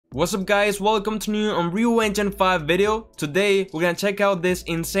What's up guys, welcome to new Unreal Engine 5 video. Today we're gonna check out this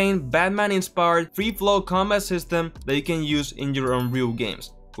insane Batman inspired free flow combat system that you can use in your Unreal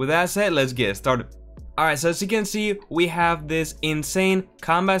games. With that said, let's get started. Alright, so as you can see, we have this insane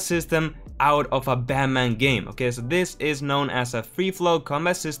combat system out of a Batman game. Okay, so this is known as a free flow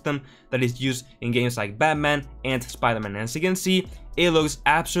combat system that is used in games like Batman and Spider-Man. As you can see, it looks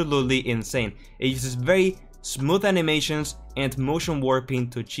absolutely insane. It uses very smooth animations and motion warping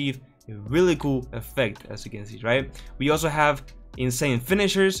to achieve a really cool effect, as you can see, right? We also have insane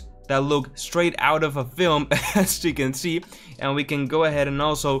finishers that look straight out of a film, as you can see, and we can go ahead and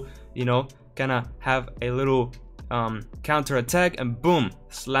also, kind of have a little counter attack and boom,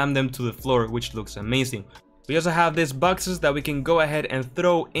 slam them to the floor, which looks amazing. We also have these boxes that we can go ahead and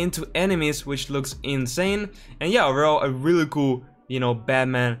throw into enemies, which looks insane. And yeah, overall a really cool,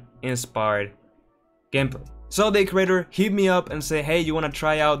 Batman inspired gameplay. So the creator hit me up and say, hey, you want to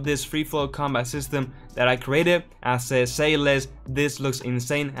try out this free flow combat system that I created? I said, say less, this looks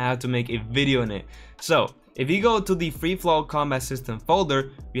insane, I have to make a video on it. So if you go to the free flow combat system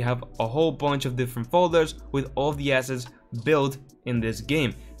folder, we have a whole bunch of different folders with all the assets built in this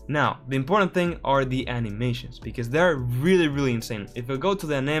game. Now the important thing are the animations, because they're really insane. If you go to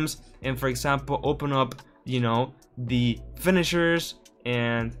the names and for example open up the finishers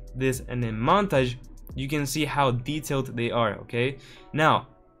and this and then montage, you can see how detailed they are. Okay, now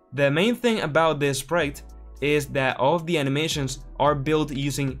the main thing about this project is that all of the animations are built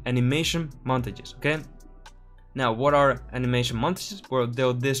using animation montages. Okay, now what are animation montages? Well,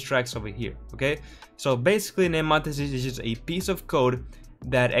 they're these tracks over here. Okay, so basically an montage is just a piece of code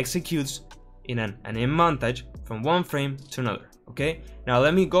that executes in an anime montage from one frame to another. Okay, now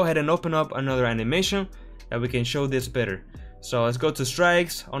let me go ahead and open up another animation that we can show this better. So let's go to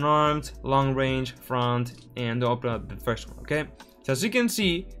strikes, unarmed, long range, front, and open up the first one. Okay, so as you can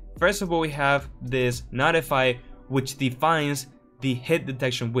see, first of all we have this notify, which defines the hit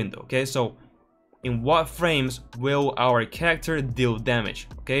detection window. Okay, so in what frames will our character deal damage?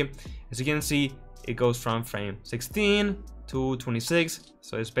 Okay, as you can see, it goes from frame 16 to 26,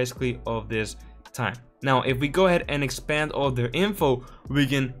 so it's basically of this time. Now if we go ahead and expand all their info, we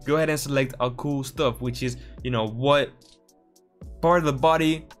can go ahead and select a cool stuff, which is what part of the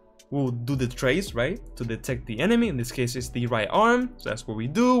body will do the trace, right, to detect the enemy. In this case it's the right arm, so that's what we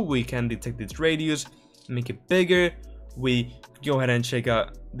do. We can detect its radius, make it bigger. We go ahead and check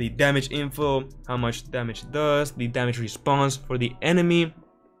out the damage info, how much damage it does, the damage response for the enemy,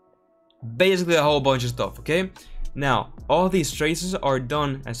 basically a whole bunch of stuff. Okay, now all these traces are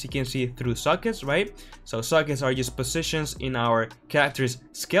done, as you can see, through sockets, right? So sockets are just positions in our character's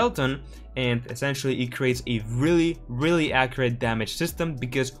skeleton, and essentially it creates a really accurate damage system,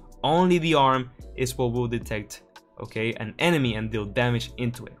 because only the arm is what will detect, okay, an enemy and deal damage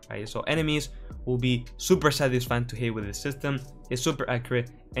into it, right? So enemies will be super satisfying to hit with this system. It's super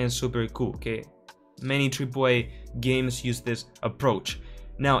accurate and super cool. Okay, many AAA games use this approach.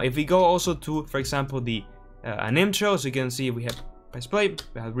 Now if we go also to, for example, the anime trail, so you can see we have press play,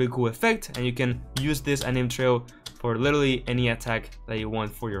 we have a really cool effect, and you can use this anime trail for literally any attack that you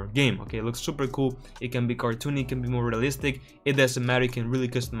want for your game. Okay, it looks super cool. It can be cartoony, it can be more realistic, it doesn't matter, you can really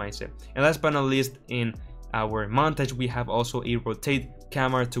customize it. And last but not least, in our montage we have also a rotate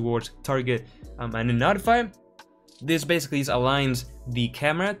camera towards target and in notify. This basically aligns the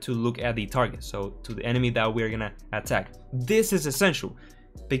camera to look at the target, so to the enemy that we're gonna attack. This is essential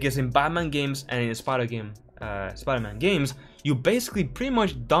because in Batman games and in Spider-Man games, you basically pretty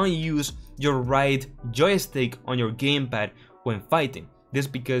much don't use your right joystick on your gamepad when fighting. This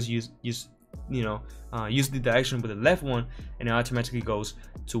because you use the direction with the left one, and it automatically goes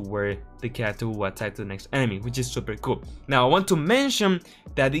to where the character will attack the next enemy, which is super cool. Now I want to mention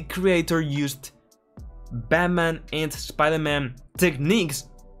that the creator used Batman and Spider-Man techniques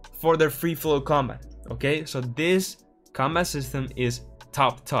for their free flow combat. Okay, so this combat system is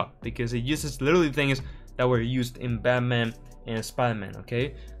top because it uses literally things that were used in Batman and Spider-Man,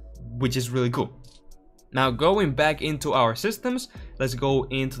 okay, which is really cool. Now going back into our systems, let's go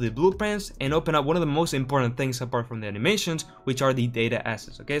into the blueprints and open up one of the most important things apart from the animations, which are the data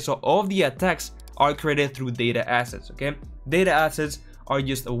assets. Okay, so all of the attacks are created through data assets. Okay, data assets are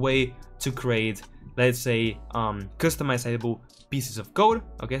just a way to create, let's say, customizable pieces of code.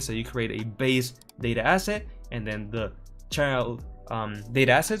 Okay, so you create a base data asset, and then the child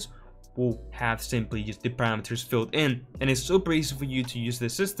data assets will have simply just the parameters filled in, and it's super easy for you to use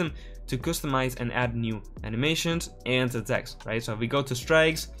this system to customize and add new animations and attacks, right? So if we go to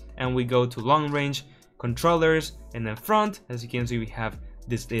strikes and we go to long range, controllers, and then front, as you can see we have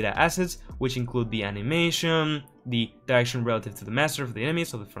these data assets, which include the animation, the direction relative to the master of the enemy,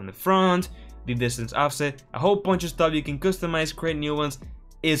 so from the front, the distance offset, a whole bunch of stuff you can customize, create new ones.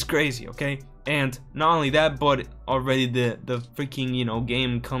 It's crazy, okay? And not only that, but already the freaking, you know,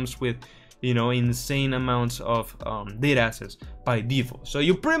 game comes with, you know, insane amounts of data assets by default. So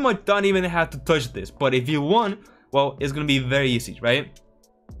you pretty much don't even have to touch this, but if you want, well, it's gonna be very easy, right?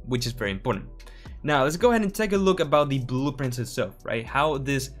 Which is very important. Now let's go ahead and take a look about the blueprints itself, right? How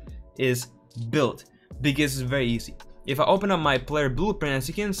this is built, because it's very easy. If I open up my player blueprint, as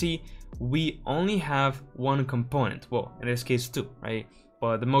you can see, we only have one component. Well, in this case, two, right?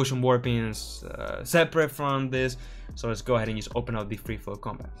 But the motion warping is separate from this. So let's go ahead and just open up the free flow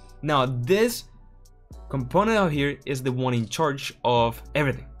combat. Now this component out here is the one in charge of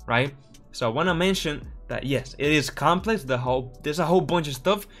everything, right? So I want to mention that yes, it is complex. There's a whole bunch of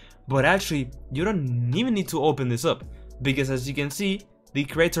stuff, but actually you don't even need to open this up, because as you can see, the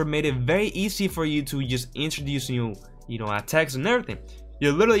creator made it very easy for you to just introduce new, you know, attacks and everything.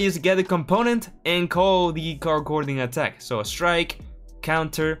 You literally just get the component and call the corresponding attack. So a strike,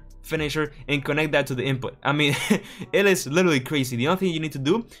 counter, finisher, and connect that to the input. I mean, it is literally crazy. The only thing you need to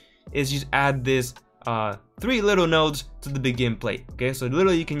do is just add this 3 little nodes to the begin play. Okay, so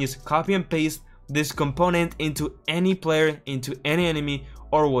literally you can just copy and paste this component into any player, into any enemy,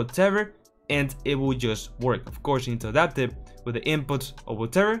 or whatever, and it will just work. Of course, you need to adapt it with the inputs or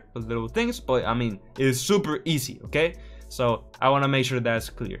whatever, with little things, but I mean, it is super easy. Okay, so I want to make sure that's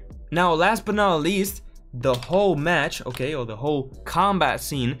clear. Now, last but not least, the whole match, okay, or the whole combat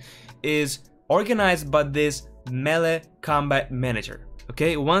scene is organized by this melee combat manager.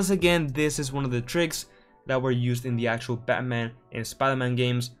 Okay, once again, this is one of the tricks that were used in the actual Batman and Spider-Man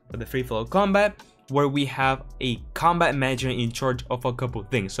games for the free flow combat, where we have a combat manager in charge of a couple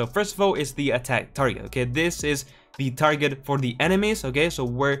things. So first of all is the attack target. Okay, this is the target for the enemies. Okay, so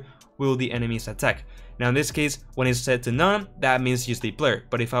where will the enemies attack? Now in this case, when it's set to none, that means just the player.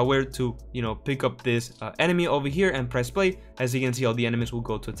 But if I were to, you know, pick up this enemy over here and press play, as you can see, all the enemies will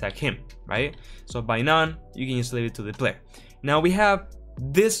go to attack him, right? So by none, you can just leave it to the player. Now we have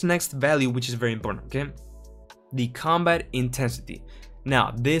this next value, which is very important, okay? The combat intensity.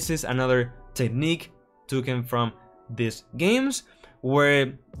 Now this is another technique taken from these games,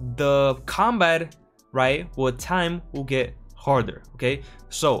 where the combat, right, with time will get harder. Okay,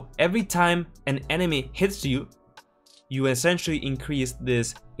 so every time an enemy hits you, you essentially increase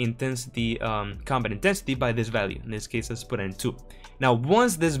this intensity, combat intensity, by this value. In this case, let's put in 2. Now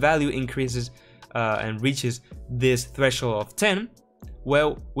once this value increases and reaches this threshold of 10,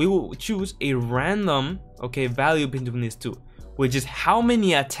 well, we will choose a random, okay, value between these two, which is how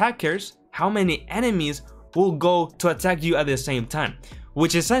many attackers, how many enemies will go to attack you at the same time,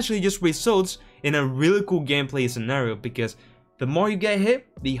 which essentially just results in a really cool gameplay scenario, because the more you get hit,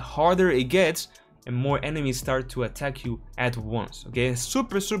 the harder it gets, and more enemies start to attack you at once. Okay, it's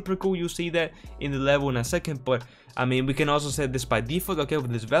super cool. You see that in the level in a second, but I mean, we can also set this by default, okay,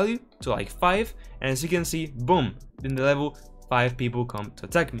 with this value to like 5, and as you can see, boom, in the level, 5 people come to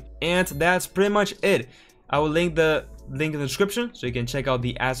attack me. And that's pretty much it. I will link the link in the description so you can check out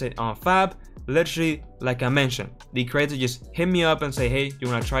the asset on Fab. Literally, like I mentioned, the creator just hit me up and say, hey, you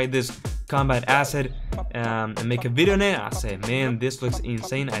want to try this combat asset and make a video on it? I said, man, this looks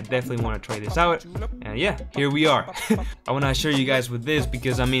insane. I definitely want to try this out. And yeah, here we are. I want to share you guys with this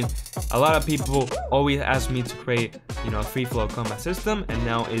because I mean, a lot of people always ask me to create, you know, a free flow combat system, and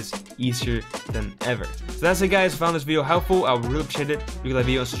now it's easier than ever. So that's it, guys. If you found this video helpful, I would really appreciate it. If you like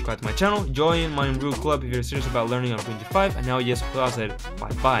the video and subscribe to my channel, join my Unreal Club if you're serious about learning on Unreal 5. And now, yes, I said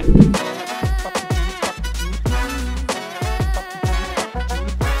bye bye.